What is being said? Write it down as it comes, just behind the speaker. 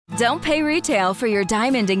Don't pay retail for your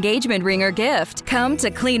diamond engagement ring or gift. Come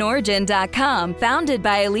to CleanOrigin.com. Founded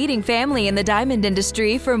by a leading family in the diamond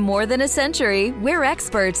industry for more than a century, we're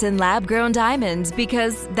experts in lab-grown diamonds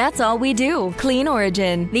because that's all we do. Clean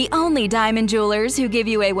Origin, the only diamond jewelers who give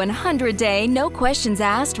you a 100-day, no questions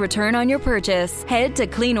asked return on your purchase. Head to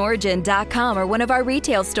CleanOrigin.com or one of our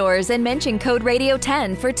retail stores and mention code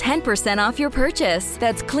Radio10 for 10% off your purchase.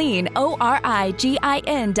 That's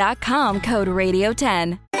CleanOrigin.com, code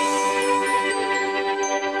Radio10.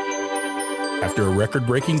 After a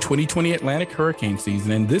record-breaking 2020 Atlantic hurricane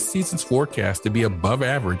season and this season's forecast to be above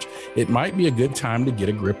average, it might be a good time to get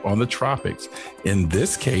a grip on the tropics. In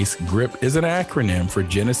this case, GRIP is an acronym for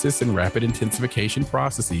Genesis and Rapid Intensification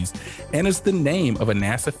Processes and is the name of a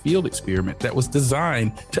NASA field experiment that was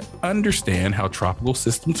designed to understand how tropical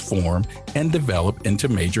systems form and develop into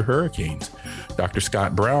major hurricanes. Dr.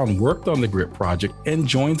 Scott Brown worked on the GRIP project and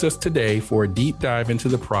joins us today for a deep dive into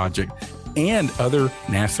the project and other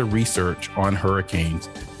NASA research on hurricanes.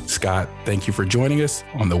 Scott, thank you for joining us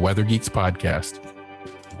on the Weather Geeks podcast.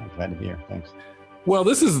 I'm glad to be here. Thanks. Well,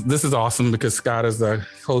 this is awesome because Scott is a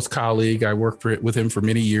close colleague. I worked with him for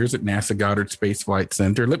many years at NASA Goddard Space Flight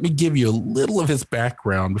Center. Let me give you a little of his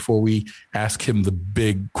background before we ask him the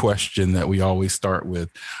big question that we always start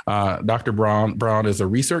with. Dr. Brown is a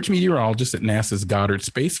research meteorologist at NASA's Goddard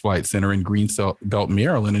Space Flight Center in Greenbelt,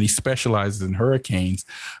 Maryland, and he specializes in hurricanes.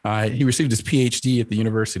 He received his PhD at the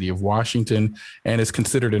University of Washington and is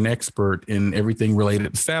considered an expert in everything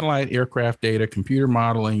related to satellite, aircraft data, computer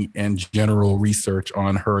modeling, and general research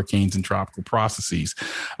on hurricanes and tropical processes.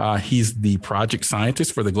 He's the project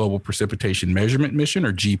scientist for the Global Precipitation Measurement Mission,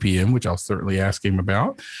 or GPM, which I'll certainly ask him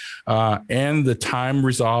about, and the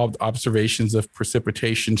time-resolved observations of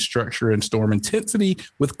precipitation structure and storm intensity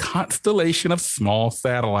with constellation of small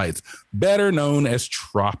satellites, better known as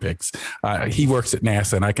tropics. He works at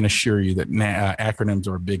NASA, and I can assure you that acronyms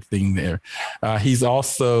are a big thing there. He's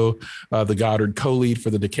also the Goddard co-lead for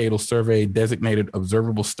the Decadal Survey Designated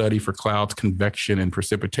Observable Study for Clouds, Convection, and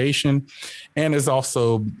Precipitation, and has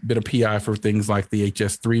also been a PI for things like the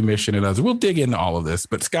HS3 mission and others. We'll dig into all of this.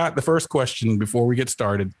 But Scott, the first question before we get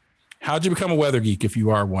started, how'd you become a weather geek if you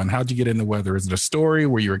are one? How'd you get into weather? Is it a story?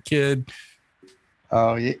 Were you a kid?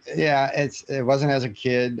 Oh, yeah, it wasn't as a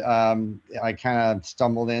kid. I kind of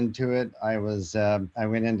stumbled into it. I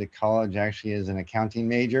went into college actually as an accounting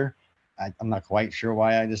major. I'm not quite sure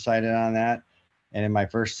why I decided on that. And in my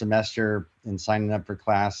first semester in signing up for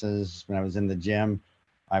classes, when I was in the gym,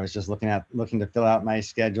 I was just looking to fill out my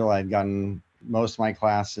schedule. I'd gotten most of my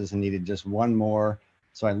classes and needed just one more.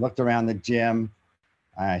 So I looked around the gym.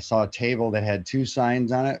 I saw a table that had two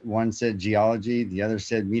signs on it. One said geology, the other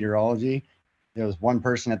said meteorology. There was one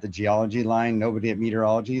person at the geology line, nobody at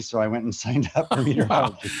meteorology. So I went and signed up for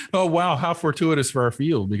meteorology. Wow. Oh, wow. How fortuitous for our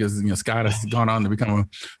field, because Scott has gone on to become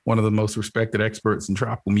one of the most respected experts in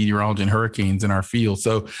tropical meteorology and hurricanes in our field.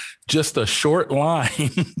 So just a short line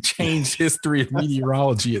changed history of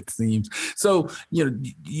meteorology, it seems. So,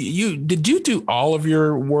 did you do all of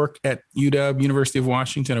your work at UW, University of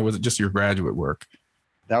Washington, or was it just your graduate work?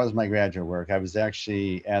 That was my graduate work. I was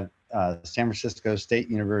actually at San Francisco State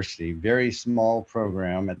University, very small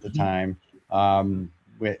program at the time,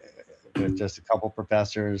 with just a couple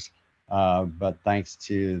professors. But thanks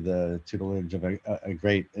to the tutelage of a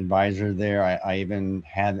great advisor there, I even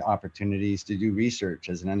had opportunities to do research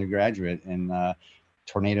as an undergraduate in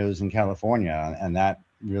tornadoes in California. And that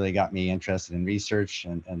really got me interested in research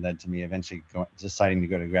and led to me eventually deciding to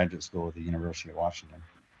go to graduate school at the University of Washington.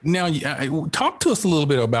 Now, talk to us a little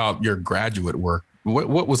bit about your graduate work.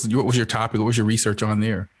 What was your topic? What was your research on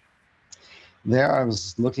there? There, I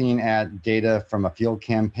was looking at data from a field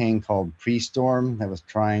campaign called Pre-Storm that was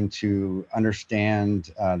trying to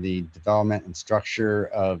understand the development and structure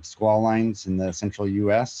of squall lines in the central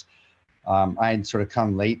U.S. I had sort of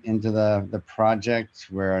come late into the project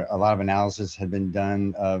where a lot of analysis had been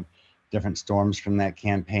done of different storms from that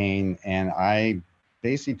campaign, and I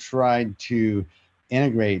basically tried to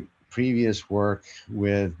integrate previous work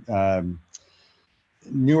with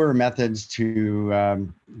newer methods to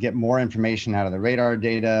get more information out of the radar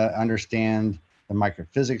data, understand the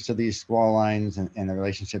microphysics of these squall lines and the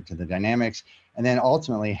relationship to the dynamics, and then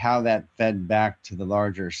ultimately how that fed back to the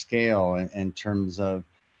larger scale in terms of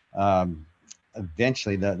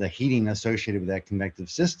eventually the heating associated with that convective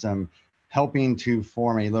system, helping to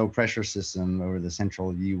form a low pressure system over the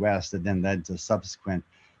central US that then led to subsequent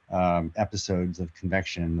episodes of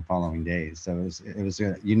convection in the following days. So it was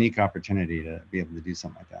a unique opportunity to be able to do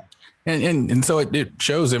something like that. And so it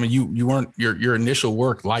shows. I mean, you weren't your initial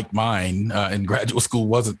work like mine in graduate school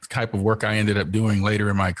wasn't the type of work I ended up doing later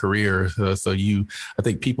in my career. So I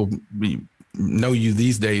think people know you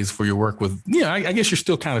these days for your work with, I guess you're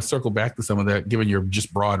still kind of circle back to some of that, given your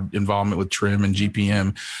just broad involvement with TRIM and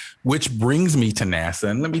GPM, which brings me to NASA.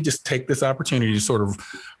 And let me just take this opportunity to sort of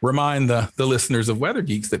remind the listeners of Weather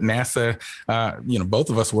Geeks that NASA, both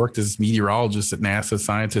of us worked as meteorologists at NASA,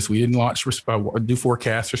 scientists. We didn't do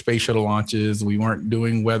forecasts for space shuttle launches. We weren't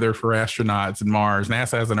doing weather for astronauts and Mars.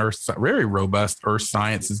 NASA has a very robust Earth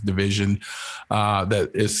Sciences division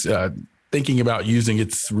that is thinking about using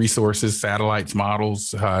its resources, satellites,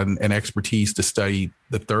 models, and expertise to study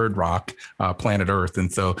the third rock, planet Earth.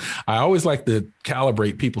 And so I always like to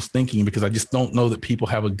calibrate people's thinking because I just don't know that people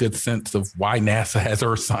have a good sense of why NASA has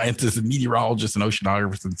Earth scientists and meteorologists and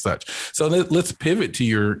oceanographers and such. So let's pivot to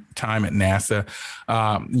your time at NASA.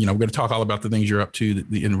 We're going to talk all about the things you're up to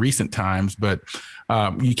in recent times, but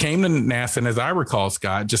you came to NASA, and as I recall,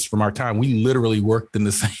 Scott, just from our time, we literally worked in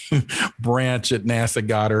the same branch at NASA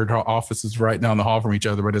Goddard. Our offices right down the hall from each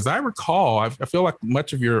other. But as I recall, I feel like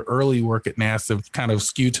much of your early work at NASA kind of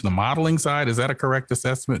skewed to the modeling side. Is that a correct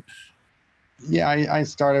assessment? Yeah, I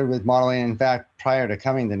started with modeling. In fact, prior to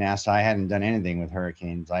coming to NASA, I hadn't done anything with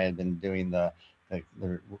hurricanes. I had been doing the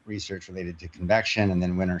research related to convection and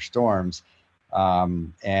then winter storms.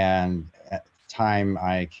 And at the time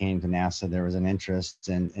I came to NASA, there was an interest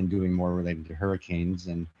in doing more related to hurricanes.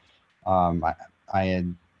 And I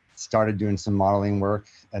had started doing some modeling work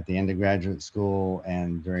at the end of graduate school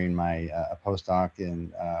and during my postdoc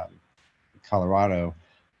in Colorado.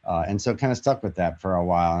 And so kind of stuck with that for a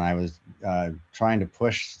while. And I was trying to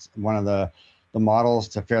push one of the models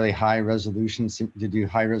to fairly high resolution, to do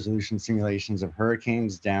high resolution simulations of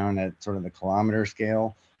hurricanes down at sort of the kilometer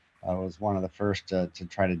scale. I was one of the first to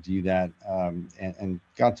try to do that, and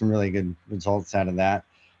got some really good results out of that.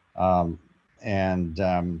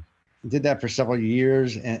 Did that for several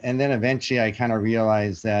years. And then eventually I kind of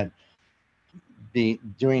realized that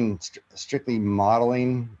doing strictly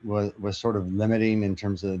modeling was sort of limiting in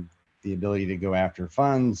terms of the ability to go after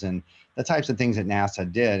funds and the types of things that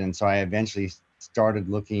NASA did. And so I eventually started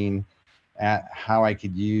looking at how I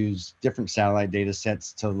could use different satellite data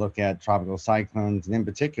sets to look at tropical cyclones, and in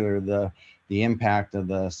particular, the impact of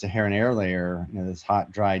the Saharan air layer, this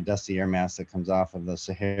hot, dry, dusty air mass that comes off of the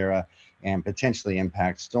Sahara and potentially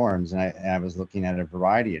impact storms. And I was looking at a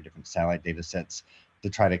variety of different satellite data sets to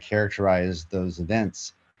try to characterize those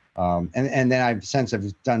events. And then I've since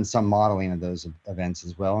done some modeling of those events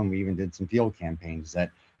as well. And we even did some field campaigns that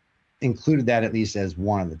included that at least as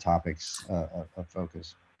one of the topics of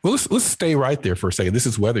focus. Well, let's stay right there for a second. This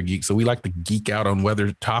is Weather Geek, so we like to geek out on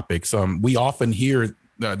weather topics. We often hear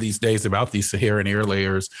these days about these Saharan air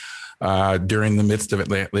layers during the midst of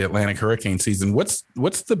the Atlantic hurricane season. What's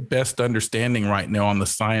the best understanding right now on the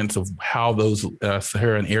science of how those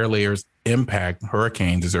Saharan air layers impact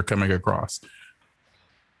hurricanes as they're coming across?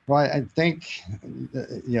 Well, I think,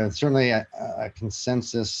 certainly a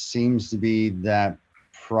consensus seems to be that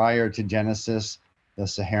prior to Genesis, the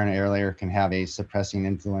Saharan air layer can have a suppressing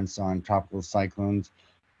influence on tropical cyclones.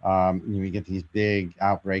 We get these big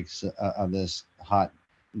outbreaks of this hot,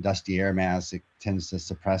 dusty air mass. It tends to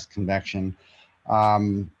suppress convection. But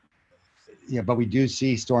we do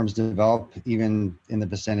see storms develop even in the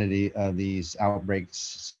vicinity of these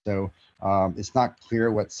outbreaks. So it's not clear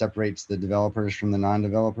what separates the developers from the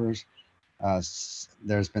non-developers.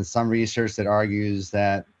 There's been some research that argues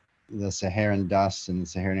that the Saharan dust and the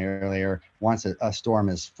Saharan air layer, once a storm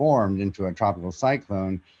is formed into a tropical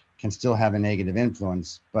cyclone, can still have a negative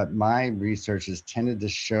influence. But my research has tended to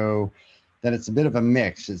show that it's a bit of a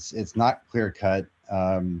mix. It's not clear cut.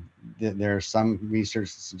 There's some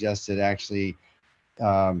research that suggests that actually,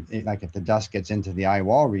 like if the dust gets into the eye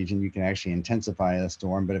wall region, you can actually intensify a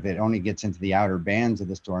storm. But if it only gets into the outer bands of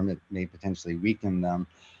the storm, it may potentially weaken them.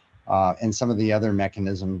 And some of the other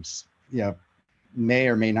mechanisms, may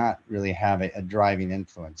or may not really have a driving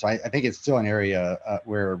influence. So I think it's still an area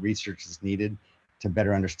where research is needed to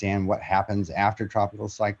better understand what happens after tropical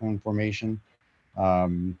cyclone formation.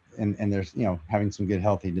 And there's, having some good,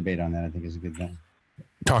 healthy debate on that, I think is a good thing.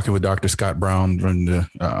 Talking with Dr. Scott Brown from the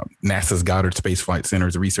NASA's Goddard Space Flight Center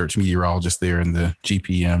as a research meteorologist there in the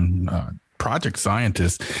GPM project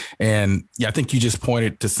scientist. And yeah, I think you just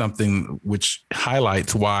pointed to something which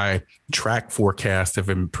highlights why track forecasts have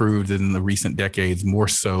improved in the recent decades more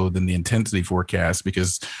so than the intensity forecast,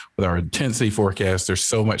 because with our intensity forecast, there's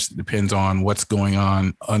so much that depends on what's going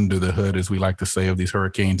on under the hood, as we like to say, of these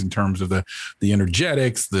hurricanes in terms of the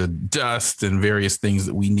energetics, the dust, and various things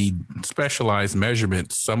that we need specialized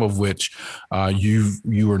measurements, some of which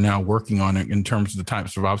you are now working on in terms of the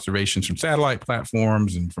types of observations from satellite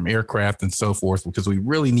platforms and from aircraft and so forth, because we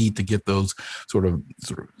really need to get those sort of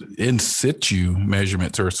in situ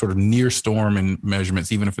measurements, or sort of near storm and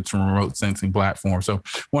measurements, even if it's from a remote sensing platform. So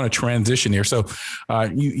I want to transition here. So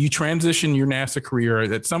you transitioned your NASA career.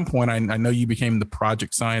 At some point, I know you became the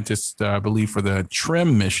project scientist, I believe, for the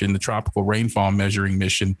TRMM mission, the Tropical Rainfall Measuring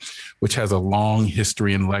Mission, which has a long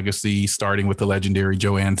history and legacy, starting with the legendary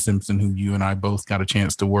Joanne Simpson, who you and I both got a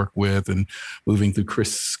chance to work with, and moving through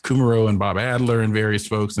Chris Kummerow and Bob Adler and various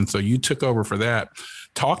folks. And so you took over for that.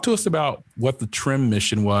 Talk to us about what the TRMM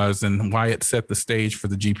mission was and why it set the stage for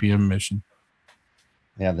the GPM mission.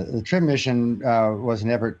 Yeah, the TRMM mission was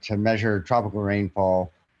an effort to measure tropical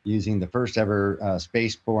rainfall using the first ever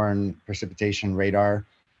spaceborne precipitation radar.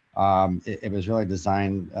 It was really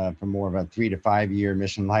designed for more of a 3 to 5 year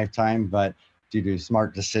mission lifetime, but due to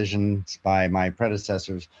smart decisions by my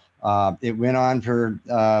predecessors, it went on for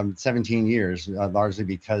 17 years, largely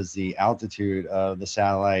because the altitude of the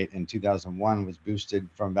satellite in 2001 was boosted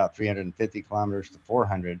from about 350 kilometers to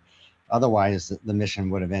 400. Otherwise, the mission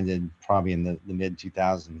would have ended probably in the mid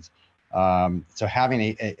 2000s. So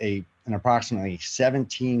having an approximately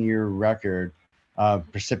 17-year record of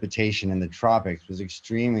precipitation in the tropics was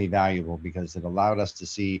extremely valuable, because it allowed us to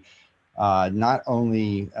see not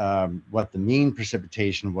only what the mean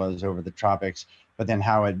precipitation was over the tropics, but then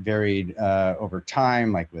how it varied over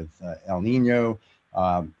time, like with El Nino,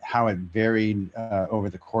 how it varied over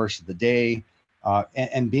the course of the day,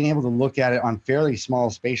 and being able to look at it on fairly small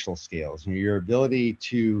spatial scales. Your ability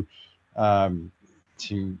to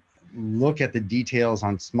look at the details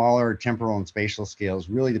on smaller temporal and spatial scales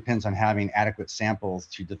really depends on having adequate samples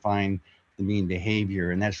to define the mean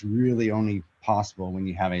behavior. And that's really only possible when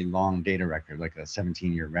you have a long data record, like a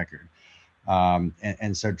 17-year record.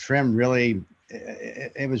 And so TRMM really,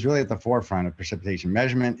 it was really at the forefront of precipitation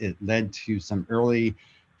measurement. It led to some early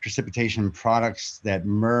precipitation products that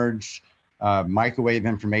merged microwave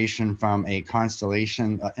information from a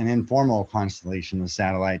constellation, an informal constellation of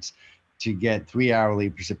satellites, to get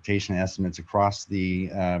 3-hourly precipitation estimates across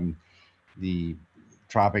the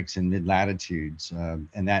tropics and mid-latitudes.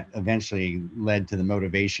 And that eventually led to the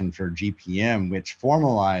motivation for GPM, which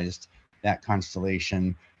formalized that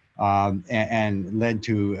constellation and led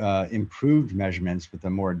to improved measurements with a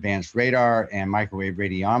more advanced radar and microwave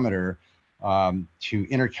radiometer to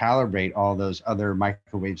intercalibrate all those other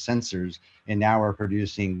microwave sensors. And now we're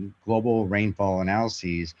producing global rainfall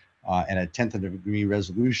analyses at a 10th of a degree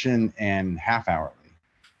resolution and half-hourly.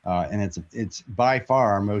 And it's by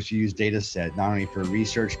far our most used data set, not only for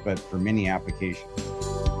research, but for many applications.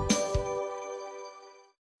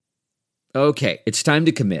 Okay, it's time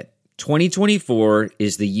to commit. 2024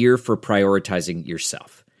 is the year for prioritizing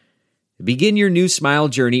yourself. Begin your new smile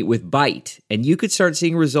journey with Byte, and you could start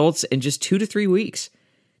seeing results in just 2 to 3 weeks.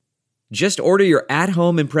 Just order your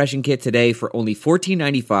at-home impression kit today for only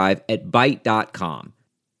 $14.95 at Byte.com.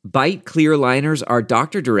 Byte clear liners are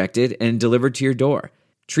doctor-directed and delivered to your door.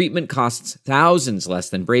 Treatment costs thousands less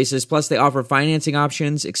than braces, plus they offer financing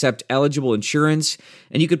options, accept eligible insurance,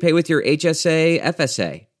 and you could pay with your HSA,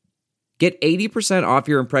 FSA. Get 80% off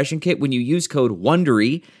your impression kit when you use code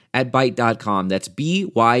WONDERY at Byte.com. That's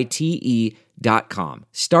BYTE.com.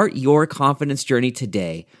 Start your confidence journey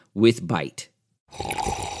today with Byte.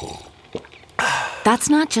 That's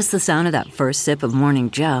not just the sound of that first sip of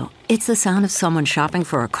Morning Joe. It's the sound of someone shopping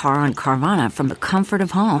for a car on Carvana from the comfort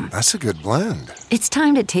of home. That's a good blend. It's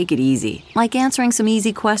time to take it easy, like answering some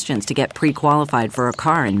easy questions to get pre-qualified for a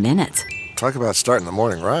car in minutes. Talk about starting the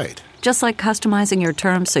morning right. Just like customizing your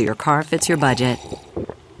terms so your car fits your budget.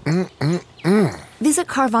 Visit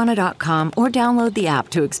Carvana.com or download the app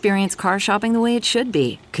to experience car shopping the way it should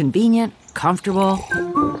be. Convenient, comfortable.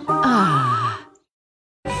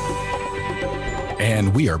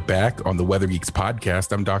 And we are back on the Weather Geeks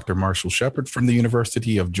podcast. I'm Dr. Marshall Shepard from the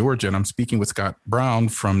University of Georgia, and I'm speaking with Scott Brown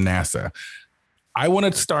from NASA. I want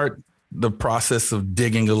to start the process of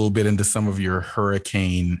digging a little bit into some of your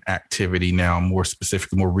hurricane activity now, more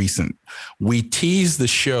specifically, more recent. We teased the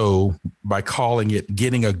show by calling it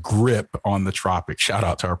Getting a Grip on the Tropics. Shout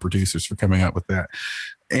out to our producers for coming up with that.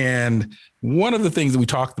 And one of the things that we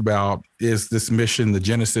talked about is this mission, the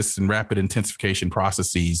Genesis and Rapid Intensification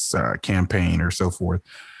Processes campaign or so forth.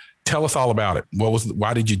 Tell us all about it.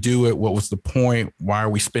 Why did you do it? What was the point? Why are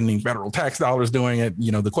we spending federal tax dollars doing it?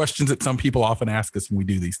 The questions that some people often ask us when we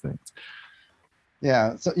do these things.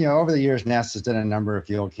 Yeah. So, over the years, NASA's done a number of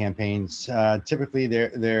field campaigns. Typically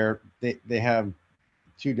they have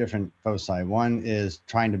two different foci. One is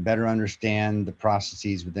trying to better understand the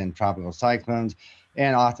processes within tropical cyclones,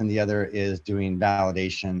 and often the other is doing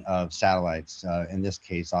validation of satellites. In this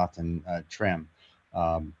case, often TRMM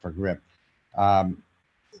for GRIP.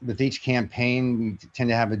 With each campaign, we tend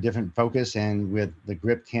to have a different focus, and with the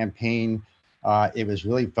GRIP campaign, it was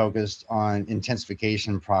really focused on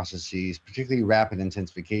intensification processes, particularly rapid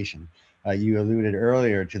intensification. You alluded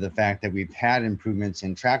earlier to the fact that we've had improvements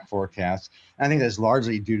in track forecasts. I think that's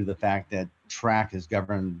largely due to the fact that track is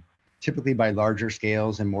governed typically by larger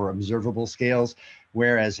scales and more observable scales,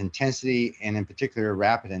 whereas intensity, and in particular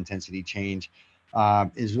rapid intensity change,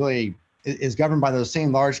 is governed by those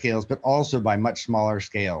same large scales, but also by much smaller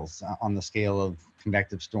scales on the scale of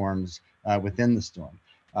convective storms within the storm.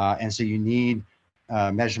 And so you need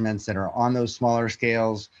measurements that are on those smaller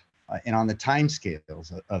scales and on the time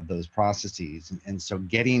scales of those processes. And so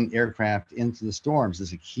getting aircraft into the storms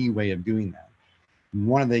is a key way of doing that.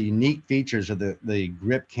 One of the unique features of the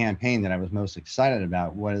GRIP campaign that I was most excited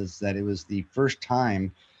about was that it was the first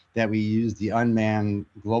time that we used the unmanned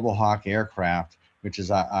Global Hawk aircraft, which is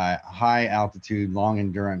a high altitude, long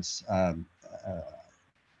endurance,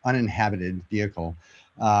 uninhabited vehicle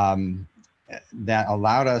that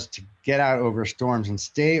allowed us to get out over storms and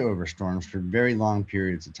stay over storms for very long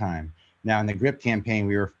periods of time. Now, in the GRIP campaign,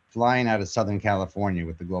 we were flying out of Southern California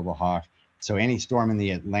with the Global Hawk. So any storm in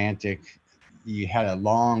the Atlantic, you had a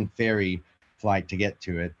long ferry flight to get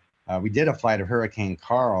to it. We did a flight of Hurricane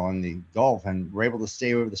Carl in the Gulf and were able to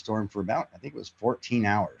stay over the storm for about, I think it was 14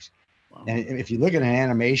 hours. Wow. And if you look at an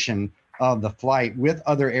animation of the flight with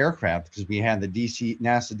other aircraft, because we had the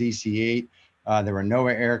NASA DC-8, there were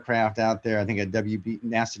NOAA aircraft out there, I think a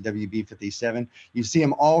NASA WB-57. You see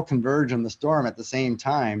them all converge on the storm at the same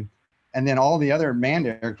time. And then all the other manned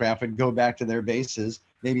aircraft would go back to their bases.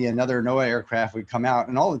 Maybe another NOAA aircraft would come out.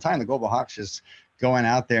 And all the time, the Global Hawk's just going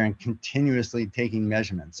out there and continuously taking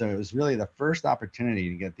measurements. So it was really the first opportunity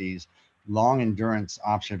to get these long endurance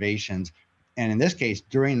observations. And in this case,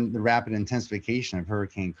 during the rapid intensification of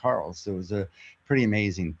Hurricane Carl. So it was a pretty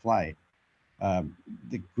amazing flight.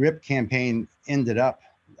 The GRIP campaign ended up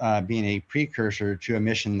being a precursor to a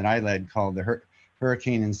mission that I led called the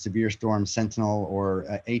Hurricane and Severe Storm Sentinel, or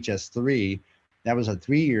HS3. That was a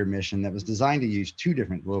 3-year mission that was designed to use two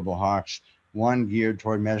different Global Hawks, one geared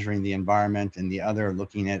toward measuring the environment and the other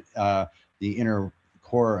looking at the inner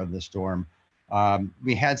core of the storm.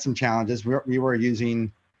 We had some challenges. We were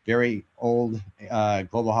using very old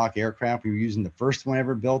Global Hawk aircraft. We were using the first one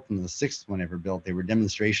ever built and the sixth one ever built. They were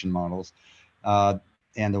demonstration models.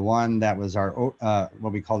 And the one that was our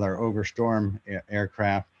what we called our overstorm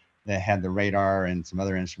aircraft that had the radar and some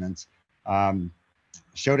other instruments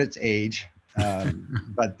showed its age,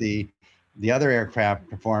 but the other aircraft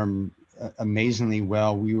performed amazingly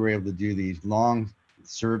well. We were able to do these long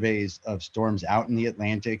surveys of storms out in the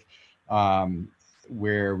Atlantic,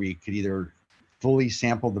 where we could either fully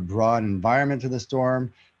sample the broad environment of the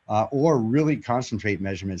storm or really concentrate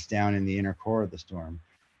measurements down in the inner core of the storm.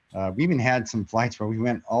 We even had some flights where we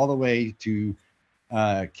went all the way to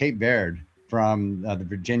Cape Verde from the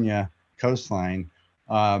Virginia coastline,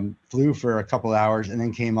 flew for a couple hours, and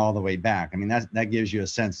then came all the way back. I mean, that gives you a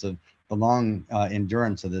sense of the long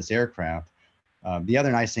endurance of this aircraft. The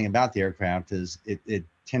other nice thing about the aircraft is it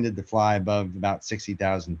tended to fly above about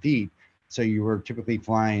 60,000 feet. So you were typically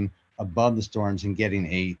flying above the storms and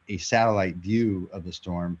getting a satellite view of the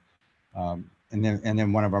storm. And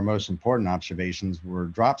then one of our most important observations were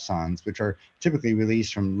dropsondes, which are typically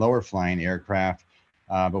released from lower flying aircraft,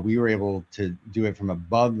 but we were able to do it from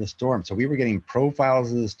above the storm. So we were getting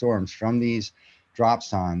profiles of the storms from these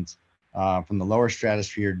dropsondes from the lower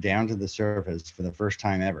stratosphere down to the surface for the first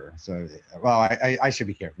time ever. So, well, I should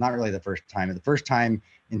be careful. Not really the first time, but the first time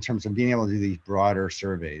in terms of being able to do these broader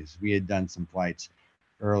surveys. We had done some flights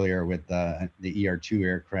earlier with the ER-2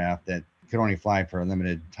 aircraft that could only fly for a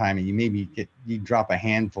limited time, and you drop a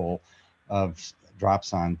handful of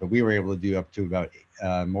dropsondes, but we were able to do up to about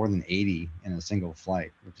more than 80 in a single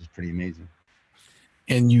flight, which is pretty amazing.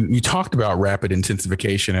 And you talked about rapid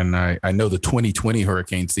intensification, and I know the 2020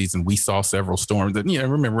 hurricane season, we saw several storms. And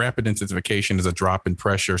remember, rapid intensification is a drop in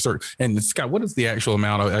pressure. And Scott, what is the actual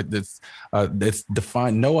amount of that's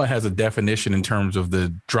defined? NOAA has a definition in terms of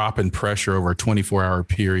the drop in pressure over a 24-hour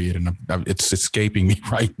period, and it's escaping me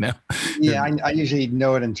right now. Yeah, I usually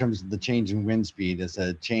know it in terms of the change in wind speed as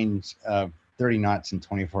a change of 30 knots in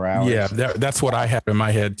 24 hours. Yeah, that's what I have in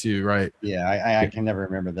my head too, right? Yeah, I can never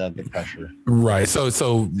remember the pressure. Right. So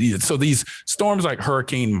these storms like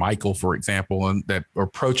Hurricane Michael, for example, and that are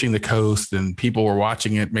approaching the coast, and people were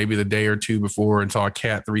watching it maybe the day or two before and saw a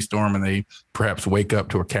Cat 3 storm, and they perhaps wake up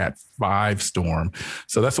to a Cat 5 storm.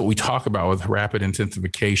 So that's what we talk about with rapid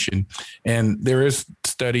intensification. And there is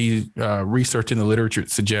research in the literature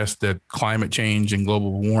that suggests that climate change and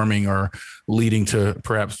global warming are leading to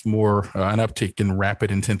perhaps more an uptick in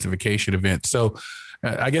rapid intensification events. So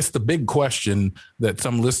I guess the big question that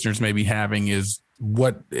some listeners may be having is,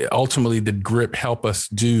 what ultimately did GRIP help us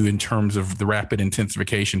do in terms of the rapid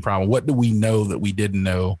intensification problem? What do we know that we didn't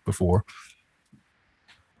know before?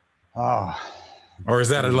 Or is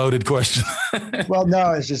that a loaded question? Well,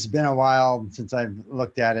 no, it's just been a while since I've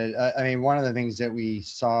looked at it. I mean, one of the things that we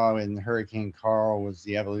saw in Hurricane Carl was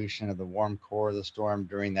the evolution of the warm core of the storm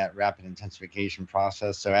during that rapid intensification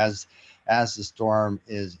process. So as the storm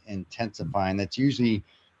is intensifying, that's usually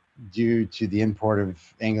due to the import of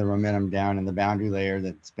angular momentum down in the boundary layer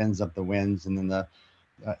that spins up the winds, and then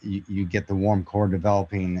you get the warm core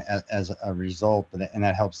developing as a result, and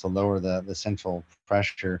that helps to lower the central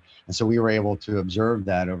pressure. And so we were able to observe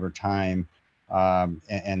that over time,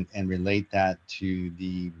 and relate that to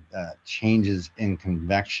the changes in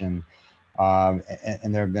convection.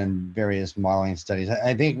 And there have been various modeling studies.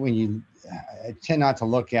 I think I tend not to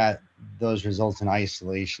look at those results in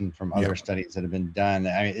isolation from other studies that have been done.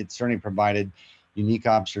 I mean, it certainly provided unique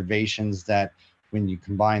observations that, when you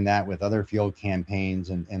combine that with other field campaigns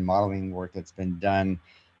and modeling work that's been done,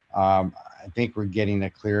 I think we're getting a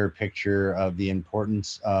clearer picture of the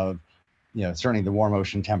importance of, certainly the warm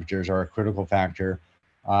ocean temperatures are a critical factor,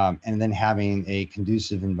 and then having a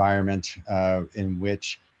conducive environment in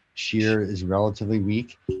which shear is relatively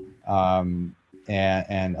weak,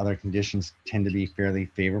 and other conditions tend to be fairly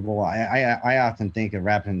favorable. I often think of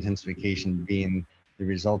rapid intensification being the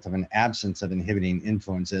result of an absence of inhibiting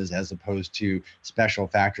influences as opposed to special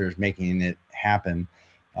factors making it happen.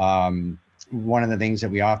 One of the things that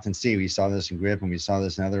we often see, we saw this in GRIP and we saw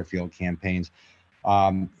this in other field campaigns,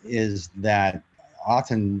 is that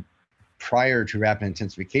often prior to rapid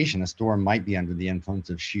intensification, a storm might be under the influence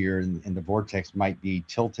of shear, and the vortex might be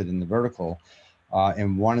tilted in the vertical.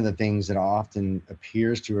 And one of the things that often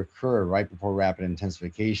appears to occur right before rapid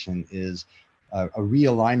intensification is a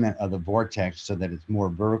realignment of the vortex so that it's more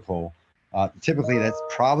vertical. Typically, that's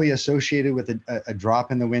probably associated with a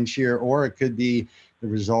drop in the wind shear, or it could be the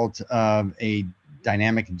result of a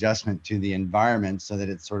dynamic adjustment to the environment so that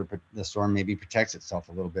the storm maybe protects itself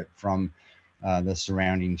a little bit from the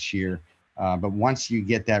surrounding shear. But once you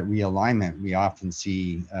get that realignment, we often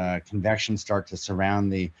see convection start to surround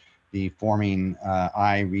the forming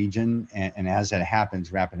eye region, and as that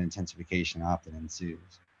happens, rapid intensification often ensues.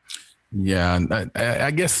 Yeah, and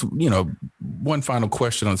I guess, one final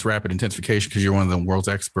question on this rapid intensification, because you're one of the world's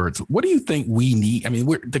experts. What do you think we need? I mean,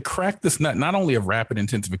 to crack this nut, not only of rapid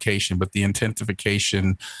intensification, but the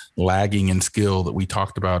intensification lagging in skill that we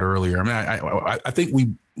talked about earlier. I mean, I think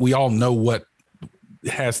we all know what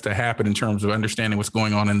has to happen in terms of understanding what's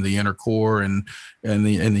going on in the inner core and in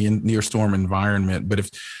the near storm environment. But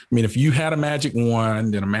if you had a magic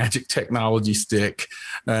wand and a magic technology stick,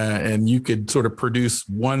 and you could sort of produce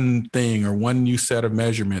one thing or one new set of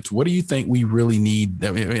measurements, what do you think we really need? I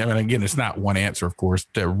mean, again, it's not one answer, of course,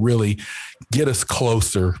 to really get us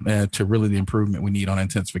closer to really the improvement we need on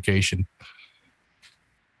intensification.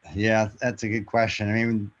 Yeah, that's a good question. I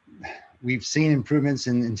mean, we've seen improvements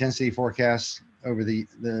in intensity forecasts over the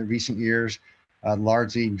recent years,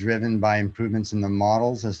 largely driven by improvements in the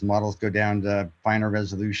models as the models go down to finer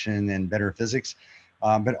resolution and better physics,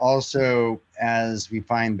 but also as we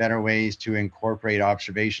find better ways to incorporate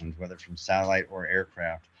observations, whether from satellite or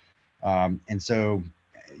aircraft. And so,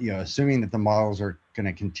 assuming that the models are going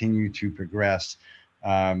to continue to progress,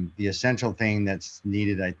 the essential thing that's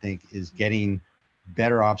needed, I think, is getting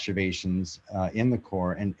better observations in the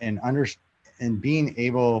core and being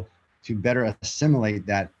able to better assimilate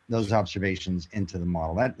those observations into the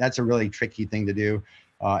model. That's a really tricky thing to do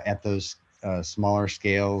at those smaller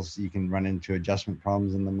scales. You can run into adjustment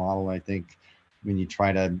problems in the model, I think, when you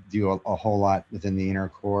try to do a whole lot within the inner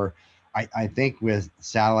core. I think with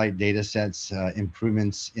satellite data sets,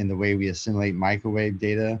 improvements in the way we assimilate microwave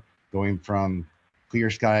data, going from clear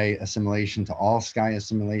sky assimilation to all sky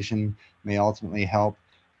assimilation, may ultimately help.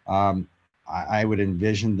 I would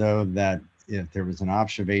envision, though, that if there was an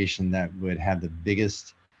observation that would have the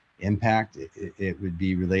biggest impact, it would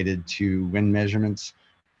be related to wind measurements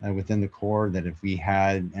within the core, that if we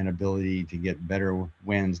had an ability to get better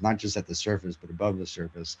winds, not just at the surface, but above the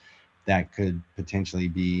surface, that could potentially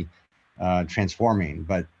be transforming,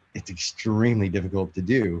 but it's extremely difficult to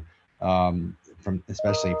do,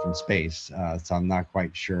 especially from space. So I'm not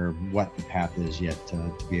quite sure what the path is yet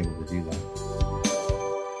to be able to do that.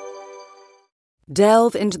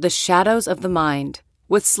 Delve into the shadows of the mind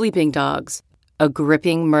with Sleeping Dogs, a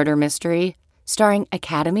gripping murder mystery starring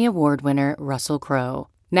Academy Award winner Russell Crowe.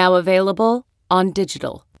 Now available on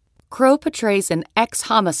digital. Crowe portrays an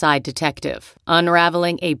ex-homicide detective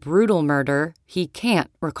unraveling a brutal murder he can't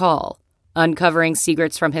recall. Uncovering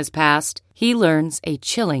secrets from his past, he learns a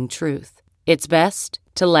chilling truth. It's best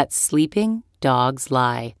to let sleeping dogs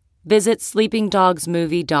lie. Visit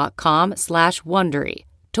sleepingdogsmovie.com/Wondery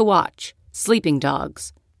to watch Sleeping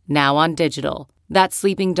Dogs, now on digital. That's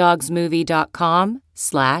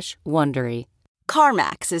sleepingdogsmovie.com/Wondery.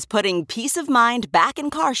 CarMax is putting peace of mind back in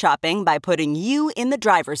car shopping by putting you in the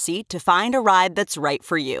driver's seat to find a ride that's right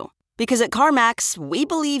for you. Because at CarMax, we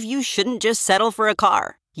believe you shouldn't just settle for a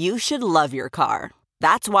car. You should love your car.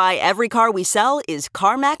 That's why every car we sell is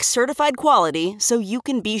CarMax certified quality, so you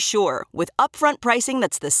can be sure with upfront pricing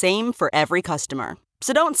that's the same for every customer.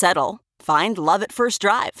 So don't settle. Find love at first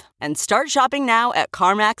drive and start shopping now at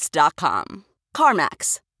CarMax.com.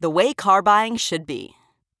 CarMax, the way car buying should be.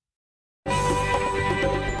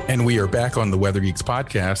 And we are back on the Weather Geeks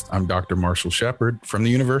podcast. I'm Dr. Marshall Shepard from the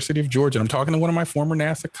University of Georgia. I'm talking to one of my former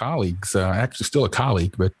NASA colleagues, actually still a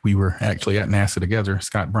colleague, but we were actually at NASA together,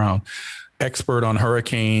 Scott Brown, expert on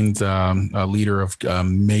hurricanes, a leader of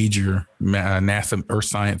major NASA Earth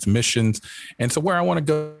science missions. And so where I want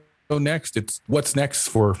to go next, it's what's next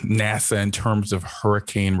for NASA in terms of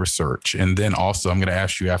hurricane research. And then also I'm going to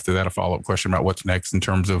ask you after that a follow-up question about what's next in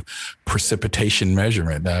terms of precipitation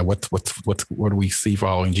measurement. What do we see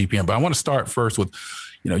following GPM? But I want to start first with,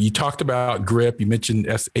 you talked about GRIP, you mentioned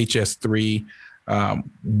HS3.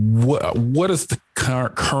 What is the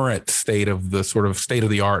current state of the sort of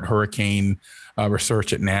state-of-the-art hurricane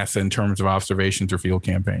research at NASA in terms of observations or field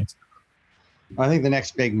campaigns? I think the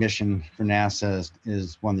next big mission for NASA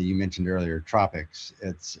is one that you mentioned earlier, TROPICS.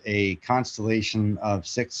 It's a constellation of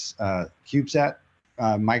 6 CubeSat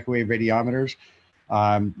microwave radiometers.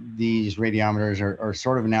 These radiometers are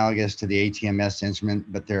sort of analogous to the ATMS instrument,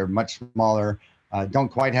 but they're much smaller, don't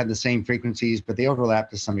quite have the same frequencies, but they overlap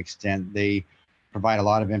to some extent. They provide a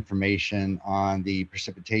lot of information on the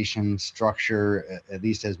precipitation structure, at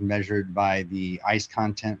least as measured by the ice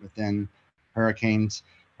content within hurricanes.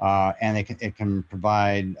 And it can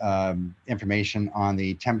provide information on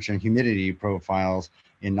the temperature and humidity profiles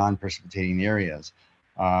in non-precipitating areas.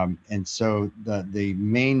 And so the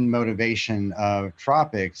main motivation of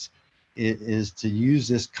TROPICS is to use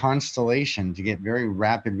this constellation to get very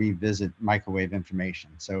rapid revisit microwave information.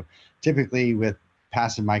 So typically with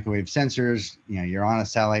passive microwave sensors, you're on a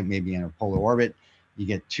satellite, maybe in a polar orbit, you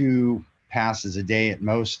get 2 passes a day at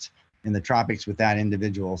most in the tropics with that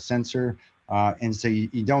individual sensor. And so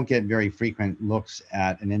you don't get very frequent looks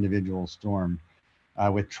at an individual storm.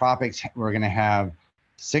 With TROPICS, we're going to have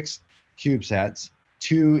 6 CubeSats,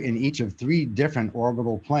 2 in each of 3 different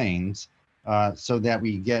orbital planes, so that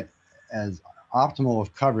we get as optimal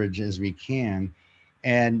of coverage as we can.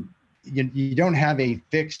 And you don't have a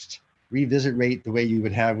fixed revisit rate the way you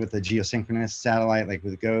would have with a geosynchronous satellite like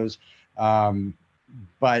with GOES.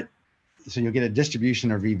 But so you'll get a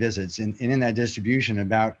distribution of revisits. And in that distribution,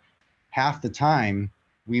 about half the time,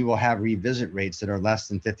 we will have revisit rates that are less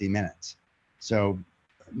than 50 minutes. So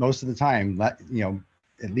most of the time, at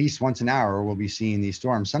least once an hour, we'll be seeing these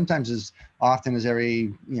storms, sometimes as often as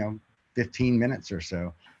every, 15 minutes or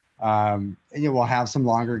so. We'll have some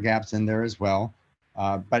longer gaps in there as well.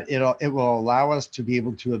 But it will allow us to be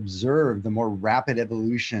able to observe the more rapid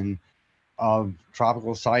evolution of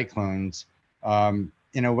tropical cyclones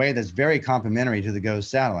in a way that's very complementary to the GOES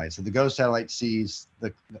satellite. So the GOES satellite sees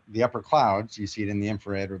the upper clouds, you see it in the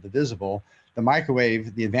infrared or the visible. The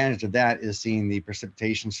microwave, the advantage of that is seeing the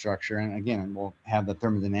precipitation structure. And again, we'll have the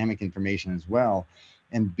thermodynamic information as well.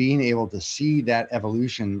 And being able to see that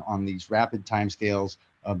evolution on these rapid timescales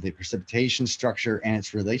of the precipitation structure and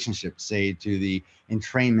its relationship, say, to the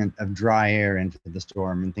entrainment of dry air into the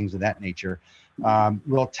storm and things of that nature,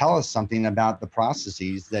 will tell us something about the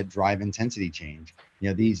processes that drive intensity change.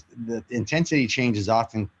 The intensity change is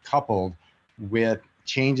often coupled with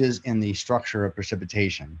changes in the structure of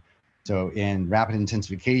precipitation. So in rapid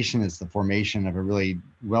intensification, it's the formation of a really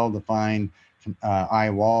well-defined eye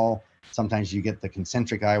wall. Sometimes you get the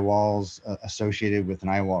concentric eye walls associated with an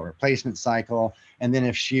eye wall replacement cycle. And then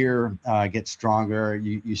if shear gets stronger,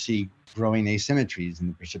 you see growing asymmetries in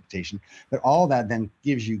the precipitation. But all that then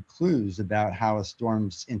gives you clues about how a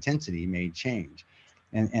storm's intensity may change.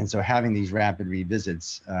 And so having these rapid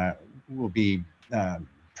revisits will be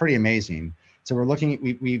pretty amazing. So we're looking at,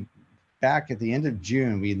 we back at the end of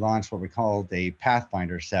June, we launched what we called a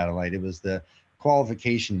Pathfinder satellite. It was the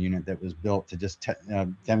qualification unit that was built to just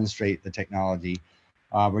demonstrate the technology.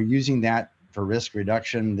 We're using that for risk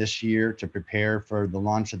reduction this year to prepare for the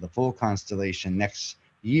launch of the full constellation next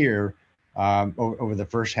year, over the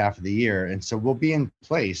first half of the year. And so we'll be in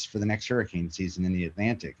place for the next hurricane season in the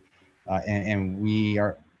Atlantic. And we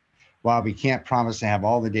are, while we can't promise to have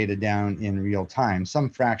all the data down in real time, some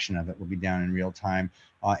fraction of it will be down in real time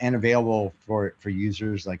and available for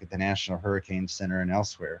users like at the National Hurricane Center and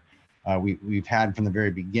elsewhere. We've had from the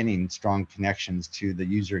very beginning strong connections to the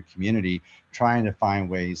user community, trying to find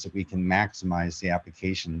ways that we can maximize the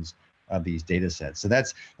applications of these data sets. So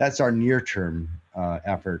that's our near-term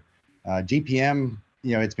effort. GPM,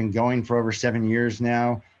 it's been going for over 7 years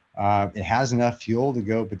now. It has enough fuel to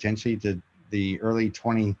go potentially to the early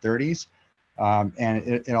 2030s. And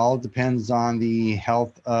it all depends on the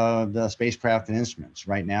health of the spacecraft and instruments.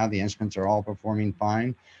 Right now, the instruments are all performing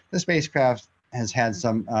fine. The spacecraft has had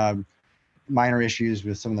some minor issues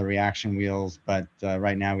with some of the reaction wheels, but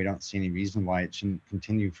right now we don't see any reason why it shouldn't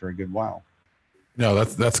continue for a good while. No,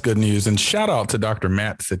 that's good news. And shout out to Dr.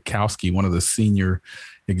 Matt Sitkowski, one of the senior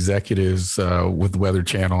executives with Weather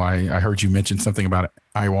Channel. I heard you mention something about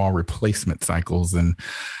eyewall replacement cycles. And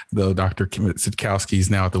though Dr. Sitkowski is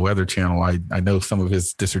now at the Weather Channel, I know some of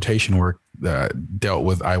his dissertation work dealt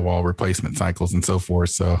with eyewall replacement cycles and so forth.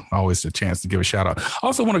 So always a chance to give a shout out. I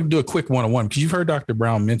also want to do a quick one-on-one because you've heard Dr.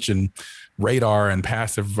 Brown mention radar and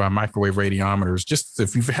passive microwave radiometers. Just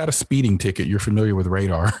if you've had a speeding ticket, you're familiar with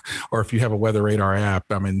radar, or if you have a weather radar app.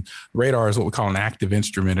 I mean, radar is what we call an active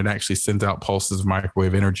instrument. It actually sends out pulses of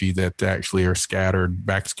microwave energy that actually are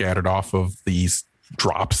backscattered off of these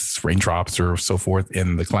raindrops or so forth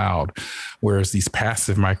in the cloud. Whereas these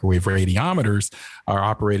passive microwave radiometers are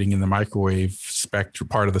operating in the microwave spectrum,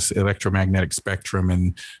 part of the electromagnetic spectrum.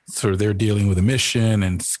 And so they're dealing with emission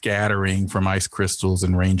and scattering from ice crystals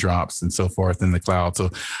and raindrops and so forth in the cloud. So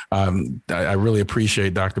I really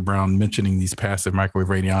appreciate Dr. Brown mentioning these passive microwave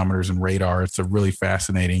radiometers and radar. It's a really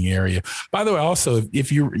fascinating area. By the way, also,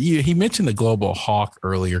 he mentioned the Global Hawk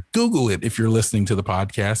earlier. Google it if you're listening to the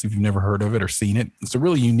podcast, if you've never heard of it or seen it. It's a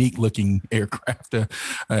really unique looking aircraft.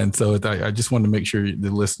 And so I just wanted to make sure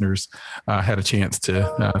the listeners had a chance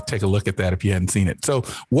to take a look at that if you hadn't seen it. So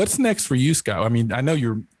what's next for you, Scott? I mean, I know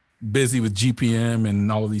you're busy with GPM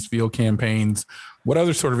and all of these field campaigns. What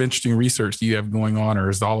other sort of interesting research do you have going on,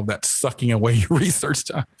 or is all of that sucking away your research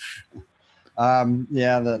time?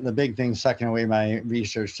 The big thing sucking away my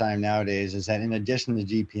research time nowadays is that in addition to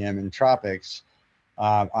GPM and tropics,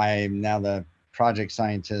 I'm now the project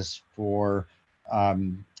scientist for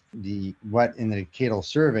what in the Decadal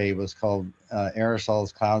survey was called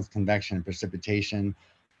aerosols, clouds, convection, and precipitation.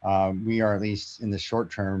 We are, at least in the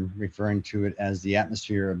short term, referring to it as the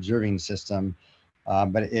atmosphere observing system.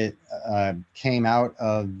 But it came out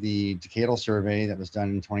of the Decadal survey that was done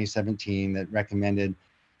in 2017 that recommended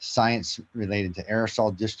science related to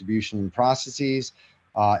aerosol distribution and processes,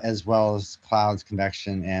 as well as clouds,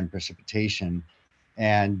 convection, and precipitation.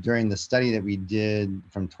 And during the study that we did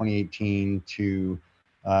from 2018 to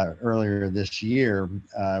earlier this year,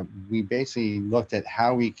 we basically looked at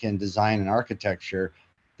how we can design an architecture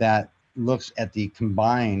that looks at the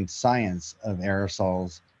combined science of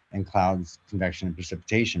aerosols and clouds, convection, and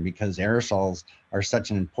precipitation, because aerosols are such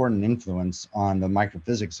an important influence on the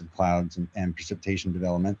microphysics of clouds and precipitation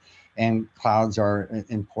development. And clouds are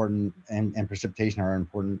important and precipitation are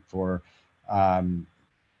important for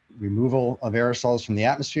removal of aerosols from the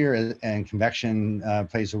atmosphere, and convection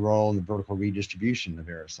plays a role in the vertical redistribution of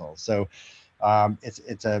aerosols. So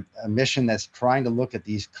it's a mission that's trying to look at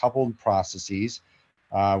these coupled processes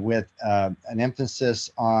with an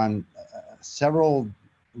emphasis on several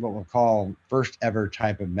what we'll call first ever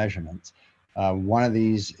type of measurements. One of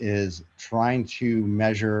these is trying to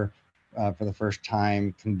measure for the first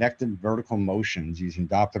time convective vertical motions using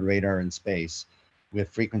Doppler radar in space, with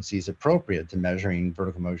frequencies appropriate to measuring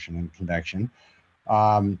vertical motion and convection.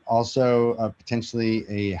 Also, potentially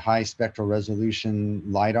a high spectral resolution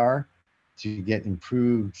LiDAR to get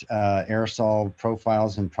improved aerosol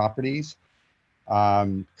profiles and properties.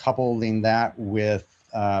 Coupling that with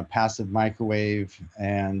passive microwave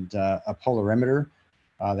and a polarimeter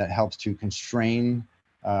that helps to constrain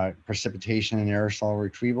precipitation and aerosol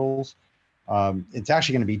retrievals. It's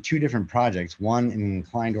actually going to be two different projects, one in an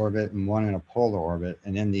inclined orbit and one in a polar orbit.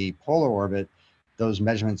 And in the polar orbit, those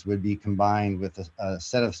measurements would be combined with a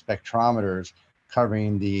set of spectrometers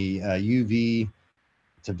covering the UV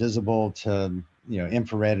to visible to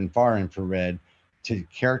infrared and far infrared to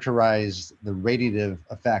characterize the radiative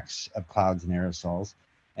effects of clouds and aerosols.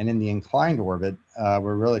 And in the inclined orbit,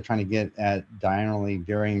 we're really trying to get at diagonally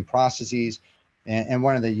varying processes. And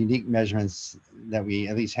one of the unique measurements that we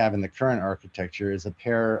at least have in the current architecture is a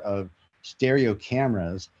pair of stereo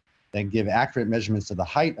cameras that give accurate measurements of the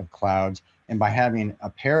height of clouds. And by having a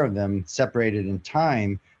pair of them separated in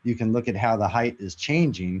time, you can look at how the height is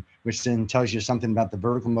changing, which then tells you something about the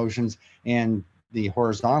vertical motions and the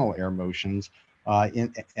horizontal air motions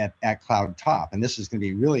at cloud top. And this is going to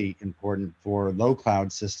be really important for low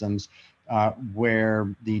cloud systems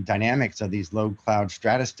where the dynamics of these low cloud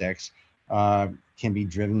stratostacks can be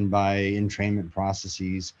driven by entrainment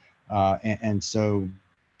processes. And so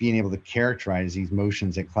being able to characterize these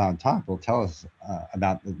motions at cloud top will tell us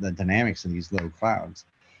about the dynamics of these low clouds.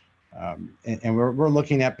 And we're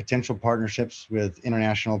looking at potential partnerships with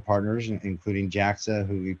international partners, including JAXA,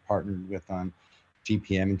 who we partnered with on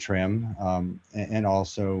GPM and TRIM, and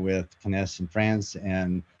also with CNES in France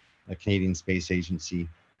and the Canadian Space Agency.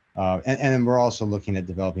 And then we're also looking at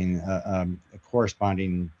developing a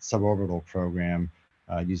corresponding suborbital program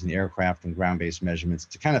using aircraft and ground-based measurements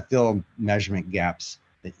to kind of fill measurement gaps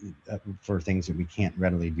for things that we can't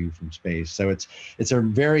readily do from space. So it's a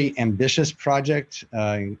very ambitious project,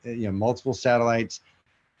 multiple satellites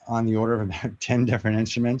on the order of about 10 different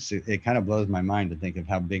instruments. It kind of blows my mind to think of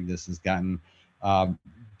how big this has gotten.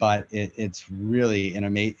 But it's really an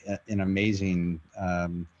amazing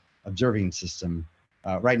observing system.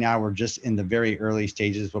 Right now, we're just in the very early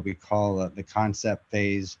stages, what we call the concept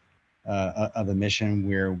phase of the mission,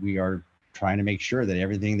 where we are trying to make sure that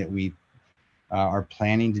everything that we are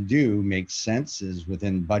planning to do makes sense, is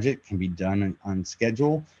within budget, can be done on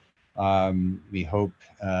schedule. We hope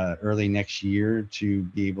early next year to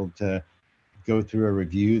be able to go through a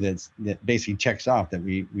review that basically checks off that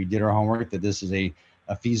we did our homework, that this is a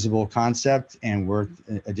feasible concept and worth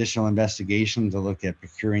additional investigation to look at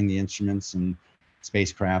procuring the instruments and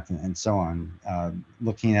spacecraft and so on.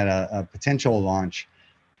 Looking at a potential launch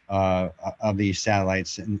of these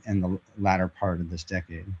satellites in the latter part of this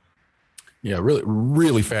decade. Yeah, really,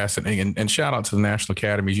 really fascinating. And shout out to the National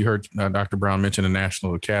Academies. You heard Dr. Brown mention the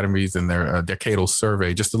National Academies and their decadal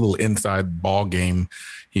survey. Just a little inside ball game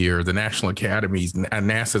here. The National Academies,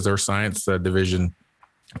 NASA's Earth Science Division,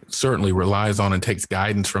 certainly relies on and takes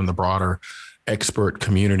guidance from the broader expert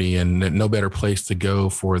community, and no better place to go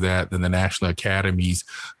for that than the National Academies,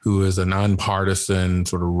 who is a nonpartisan,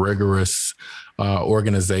 sort of rigorous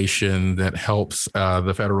organization that helps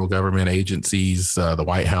the federal government agencies, the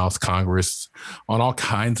White House, Congress, on all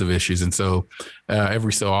kinds of issues. And so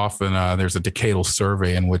every so often there's a decadal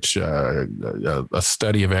survey in which a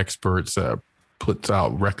study of experts puts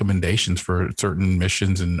out recommendations for certain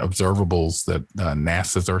missions and observables that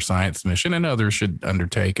NASA's Earth Science mission and others should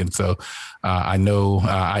undertake. And so I know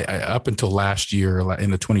I up until last year, in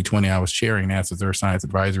the 2020, I was chairing NASA's Earth Science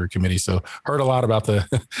Advisory Committee. So heard a lot about the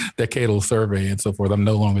decadal survey and so forth. I'm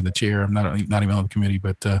no longer the chair. I'm not even on the committee,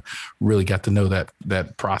 but really got to know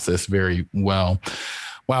that process very well.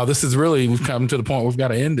 Wow, this is really, we've come to the point where we've got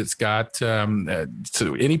to end it, Scott.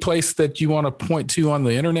 So any place that you want to point to on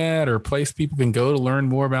the internet or place people can go to learn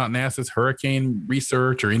more about NASA's hurricane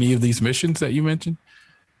research or any of these missions that you mentioned?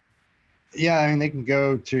 Yeah, I mean, they can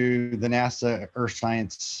go to the NASA Earth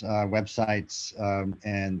Science websites,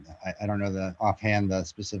 and I don't know offhand the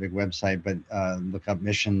specific website, but look up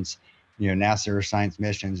missions, NASA Earth Science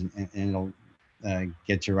missions, and it'll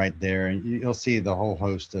get you right there. And you'll see the whole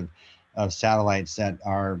host of satellites that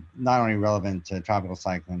are not only relevant to tropical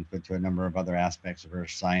cyclones, but to a number of other aspects of Earth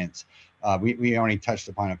science. We only touched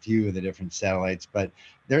upon a few of the different satellites, but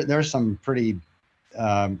there's some pretty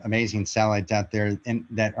amazing satellites out there and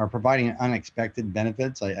that are providing unexpected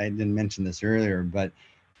benefits. I didn't mention this earlier, but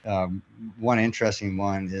one interesting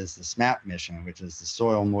one is the SMAP mission, which is the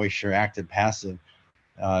Soil Moisture Active Passive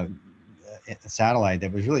satellite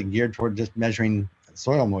that was really geared toward just measuring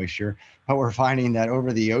soil moisture, but we're finding that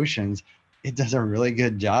over the oceans, it does a really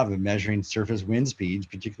good job of measuring surface wind speeds,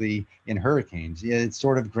 particularly in hurricanes. Yeah, it's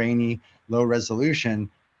sort of grainy, low resolution,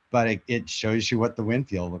 but it shows you what the wind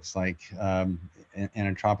field looks like in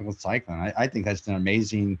a tropical cyclone. I think that's an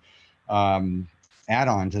amazing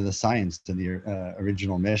add-on to the science, to the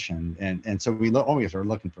original mission. And so we always are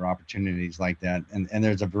looking for opportunities like that. And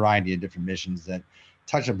there's a variety of different missions that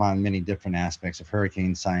touch upon many different aspects of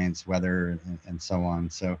hurricane science, weather, and so on.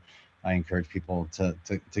 So I encourage people to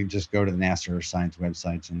just go to the NASA Earth Science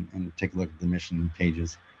websites and take a look at the mission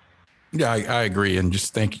pages. Yeah, I agree. And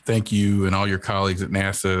just thank you and all your colleagues at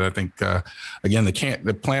NASA. I think, again,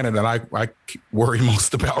 the planet that I worry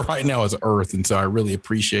most about right now is Earth. And so I really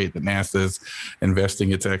appreciate that NASA is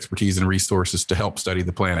investing its expertise and resources to help study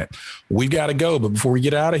the planet. We've got to go. But before we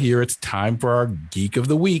get out of here, it's time for our Geek of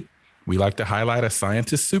the Week. We like to highlight a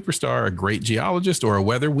scientist superstar, a great geologist, or a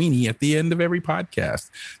weather weenie at the end of every podcast.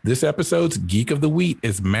 This episode's Geek of the Week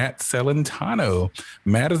is Matt Celentano.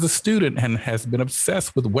 Matt is a student and has been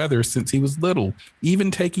obsessed with weather since he was little, even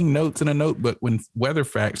taking notes in a notebook when weather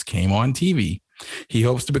facts came on TV. He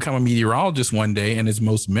hopes to become a meteorologist one day, and his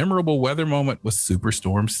most memorable weather moment was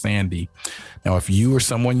Superstorm Sandy. Now, if you or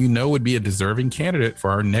someone you know would be a deserving candidate for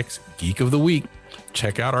our next Geek of the Week,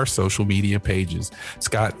 check out our social media pages.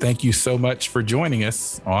 Scott, thank you so much for joining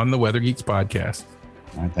us on the Weather Geeks podcast.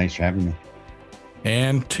 All right, thanks for having me.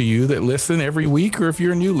 And to you that listen every week, or if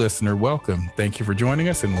you're a new listener, welcome. Thank you for joining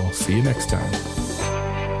us, and we'll see you next time.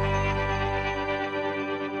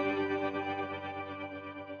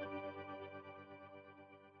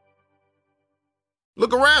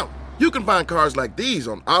 Look around. You can find cars like these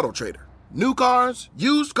on AutoTrader. New cars,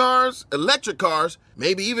 used cars, electric cars,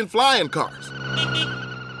 maybe even flying cars.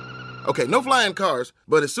 Okay, no flying cars,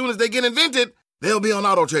 but as soon as they get invented, they'll be on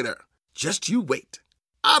AutoTrader. Just you wait.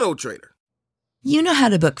 AutoTrader. You know how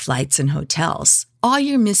to book flights and hotels. All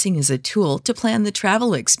you're missing is a tool to plan the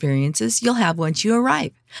travel experiences you'll have once you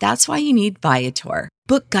arrive. That's why you need Viator.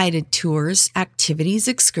 Book guided tours, activities,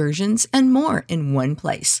 excursions, and more in one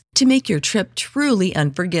place to make your trip truly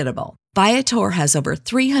unforgettable. Viator has over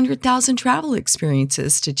 300,000 travel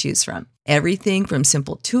experiences to choose from. Everything from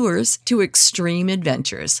simple tours to extreme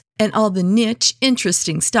adventures and all the niche,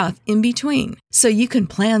 interesting stuff in between. So you can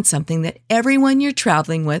plan something that everyone you're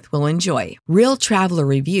traveling with will enjoy. Real traveler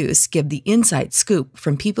reviews give the inside scoop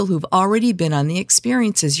from people who've already been on the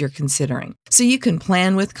experiences you're considering. So you can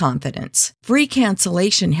plan with confidence. Free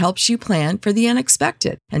cancellation helps you plan for the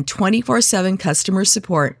unexpected. And 24/7 customer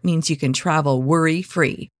support means you can travel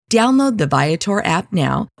worry-free. Download the Viator app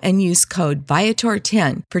now and use code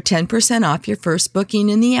Viator10 for 10% off your first booking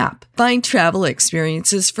in the app. Find travel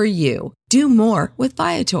experiences for you. Do more with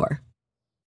Viator.